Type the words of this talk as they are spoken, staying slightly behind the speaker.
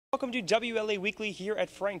Welcome to WLA Weekly here at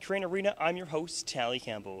Frank Train Arena. I'm your host, Tally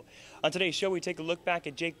Campbell. On today's show, we take a look back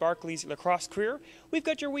at Jake Barkley's lacrosse career. We've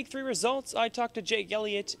got your Week 3 results. I talked to Jake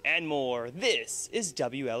Elliott and more. This is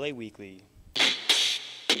WLA Weekly.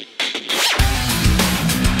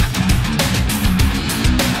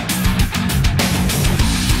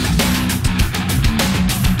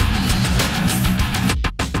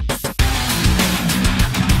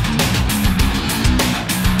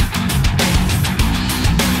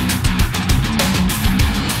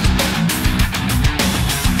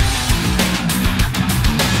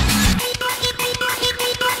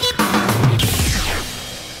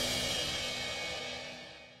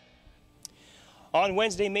 On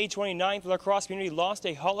Wednesday, May 29th, the lacrosse community lost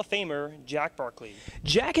a Hall of Famer, Jack Barkley.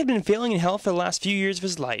 Jack had been failing in health for the last few years of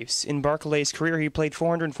his life. In Barkley's career, he played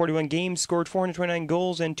 441 games, scored 429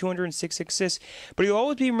 goals, and 206 assists, but he will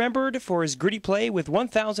always be remembered for his gritty play with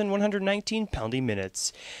 1,119 pounding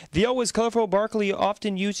minutes. The always colorful Barkley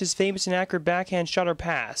often used his famous and accurate backhand shot or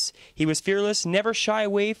pass. He was fearless, never shy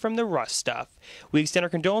away from the rough stuff. We extend our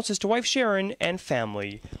condolences to wife Sharon and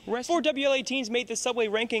family. Four WLA teams made the Subway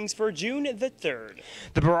rankings for June the 3rd.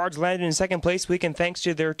 The Burrards landed in second place weekend thanks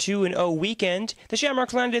to their 2-0 weekend. The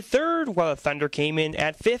Shamrocks landed third, while the Thunder came in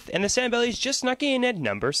at fifth, and the Sandbellies just snuck in at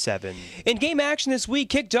number 7. In-game action this week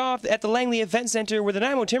kicked off at the Langley Event Center, where the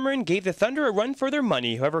Nanaimo Timbermen gave the Thunder a run for their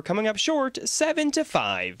money, however coming up short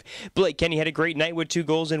 7-5. Blake Kenny had a great night with 2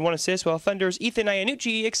 goals and 1 assist, while Thunder's Ethan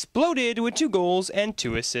Iannucci exploded with 2 goals and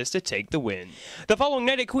 2 assists to take the win. The following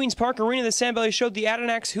night at Queen's Park Arena, the Sandbellies showed the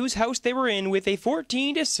Adirondacks whose house they were in with a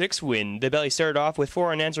 14-6 win. The Bellies started off with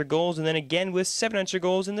 4 unanswered goals and then again with 7 unanswered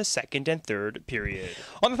goals in the second and third period.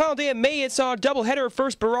 On the final day of May, it saw a doubleheader: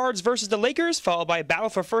 first Burrards versus the Lakers, followed by a battle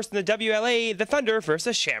for first in the WLA, the Thunder versus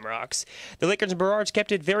the Shamrocks. The Lakers and Burrards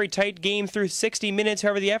kept it very tight game through 60 minutes,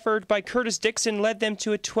 however the effort by Curtis Dixon led them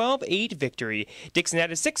to a 12-8 victory. Dixon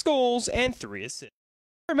added 6 goals and 3 assists.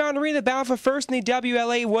 Mountain Arena, the battle for first in the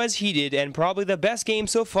WLA was heated and probably the best game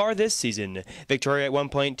so far this season. Victoria at one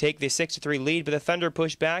point take the 6-3 lead, but the Thunder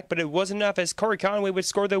pushed back, but it wasn't enough as Corey Conway would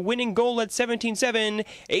score the winning goal at 17-7,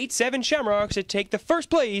 8-7 Shamrocks to take the first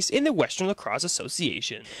place in the Western Lacrosse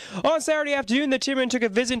Association. On Saturday afternoon, the Timbermen took a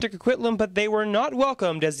visit to Coquitlam, but they were not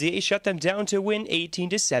welcomed as the A's shut them down to win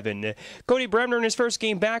 18-7. Cody Bremner in his first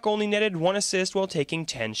game back only netted 1 assist while taking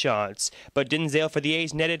 10 shots, but Dinsdale for the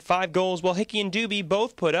A's netted 5 goals while Hickey and Doobie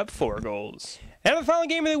both put up 4 goals. And the final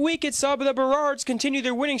game of the week, it saw the Burrards continue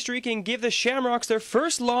their winning streak and give the Shamrocks their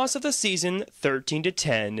first loss of the season,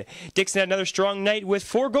 13-10. Dixon had another strong night with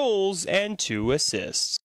 4 goals and 2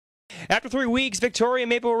 assists. After 3 weeks, Victoria and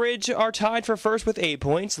Maple Ridge are tied for first with 8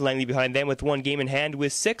 points. Langley behind them with 1 game in hand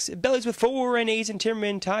with 6. Bellies with 4, and A's and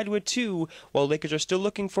Timbermen tied with 2, while Lakers are still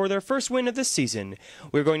looking for their first win of the season.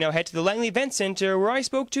 We're going now head to the Langley Event Center, where I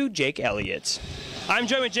spoke to Jake Elliott. I'm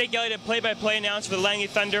joined with Jake Elliott, a play-by-play announcer for the Langley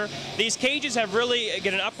Thunder. These cages have really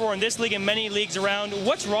get an uproar in this league and many leagues around.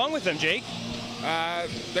 What's wrong with them, Jake?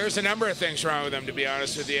 There's a number of things wrong with them, to be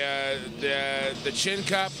honest with you. The chin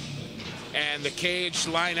cup and the cage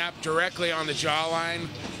line up directly on the jawline.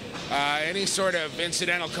 Any sort of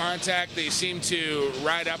incidental contact, they seem to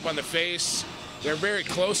ride up on the face. They're very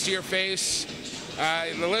close to your face.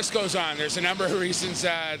 The list goes on. There's a number of reasons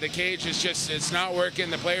the cage is just, it's not working.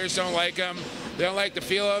 The players don't like them. They don't like the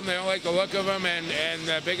feel of them. They don't like the look of them. And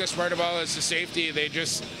the biggest part of all is the safety.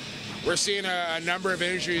 We're seeing a number of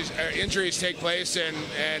injuries take place. And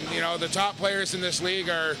you know, the top players in this league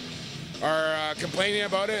are complaining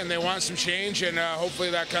about it, and they want some change, and hopefully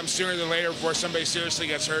that comes sooner than later before somebody seriously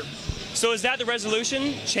gets hurt. So is that the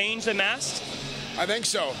resolution? Change the mast? I think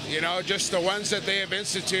so. You know, just the ones that they have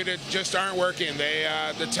instituted just aren't working.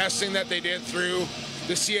 The testing that they did through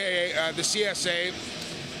the CSA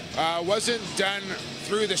wasn't done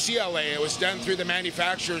through the CLA. It was done through the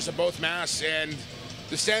manufacturers of both masts, and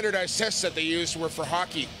the standardized tests that they used were for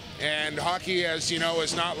hockey. And hockey, as you know,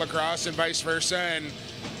 is not lacrosse and vice versa. And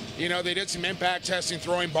you know, they did some impact testing,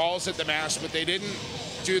 throwing balls at the mast, but they didn't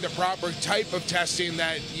do the proper type of testing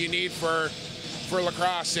that you need for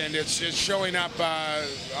lacrosse, and it's showing up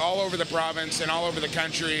all over the province and all over the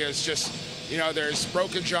country. It's just, you know, there's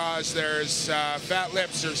broken jaws, there's fat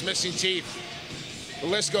lips, there's missing teeth. The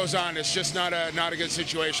list goes on. It's just not a good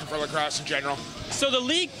situation for lacrosse in general. So the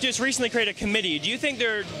league just recently created a committee. Do you think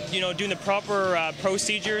they're, you know, doing the proper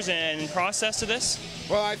procedures and process to this?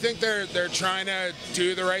 Well, I think they're trying to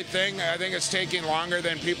do the right thing. I think it's taking longer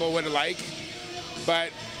than people would like, but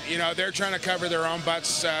you know, they're trying to cover their own butts,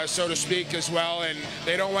 so to speak, as well, and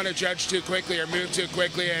they don't want to judge too quickly or move too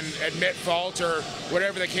quickly and admit fault or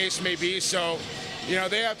whatever the case may be. So, you know,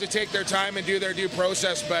 they have to take their time and do their due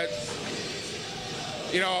process, but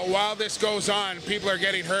while this goes on, people are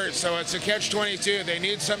getting hurt, so it's a catch-22. They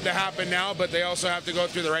need something to happen now, but they also have to go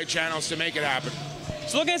through the right channels to make it happen.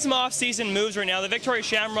 So looking at some off-season moves right now, the Victoria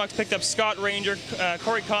Shamrocks picked up Scott Ranger,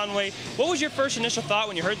 Corey Conway. What was your first initial thought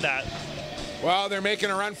when you heard that? Well, they're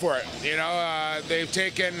making a run for it. They've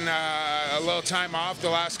taken a little time off the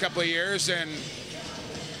last couple of years,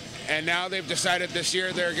 and now they've decided this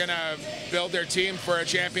year they're going to build their team for a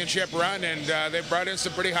championship run, and they've brought in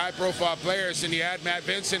some pretty high-profile players, and you add Matt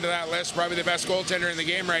Vince into that list, probably the best goaltender in the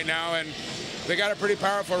game right now, and they got a pretty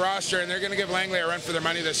powerful roster, and they're going to give Langley a run for their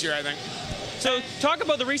money this year, I think. So talk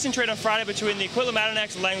about the recent trade on Friday between the Coquitlam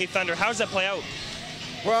Adirondacks and Langley Thunder. How does that play out?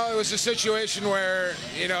 Well, it was a situation where,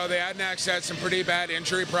 the Adirondacks had some pretty bad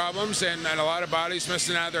injury problems and a lot of bodies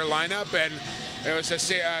missing out of their lineup, and it was a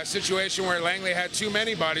situation where Langley had too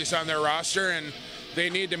many bodies on their roster, and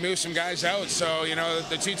they need to move some guys out. So,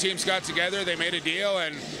 the two teams got together, they made a deal,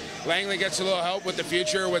 and Langley gets a little help with the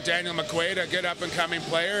future with Daniel McQuaid, a good up-and-coming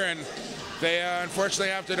player, and they unfortunately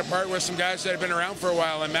have to depart with some guys that have been around for a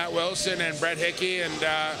while, and Matt Wilson and Brett Hickey and,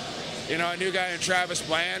 a new guy in Travis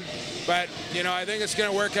Bland. But, I think it's going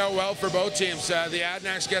to work out well for both teams. The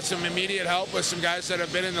Adirondacks get some immediate help with some guys that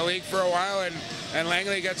have been in the league for a while, and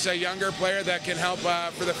Langley gets a younger player that can help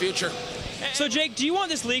for the future. So, Jake, do you want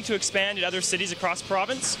this league to expand in other cities across the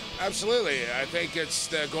province? Absolutely. I think it's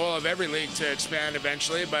the goal of every league to expand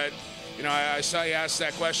eventually, but, I saw you ask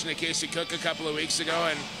that question to Casey Cook a couple of weeks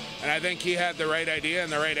ago, and I think he had the right idea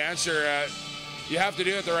and the right answer. You have to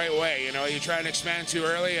do it the right way. You try and expand too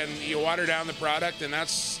early and you water down the product, and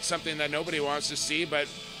that's something that nobody wants to see. But,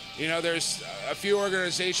 there's a few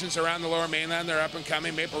organizations around the Lower Mainland that are up and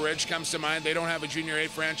coming. Maple Ridge comes to mind. They don't have a Junior A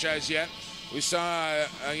franchise yet. We saw,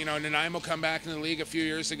 Nanaimo come back in the league a few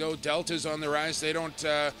years ago. Delta's on the rise. They don't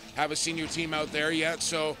have a senior team out there yet.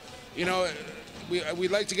 So,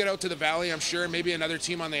 we'd like to get out to the Valley, I'm sure, maybe another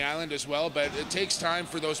team on the island as well, but it takes time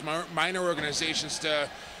for those minor organizations to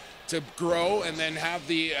grow and then have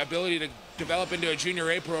the ability to develop into a Junior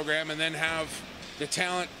A program and then have the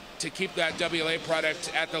talent to keep that WLA product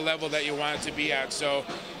at the level that you want it to be at. So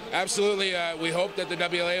absolutely, we hope that the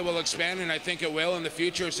WLA will expand, and I think it will in the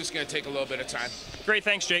future. It's just going to take a little bit of time. Great,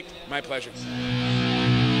 thanks, Jake. My pleasure.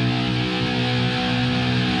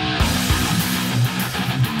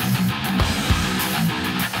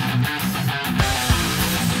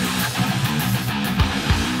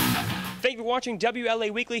 Thank you for watching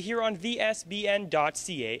WLA Weekly here on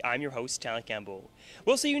VSBN.ca. I'm your host, Talent Campbell.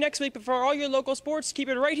 We'll see you next week, but for all your local sports, keep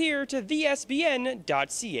it right here to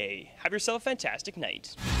VSBN.ca. Have yourself a fantastic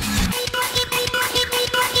night.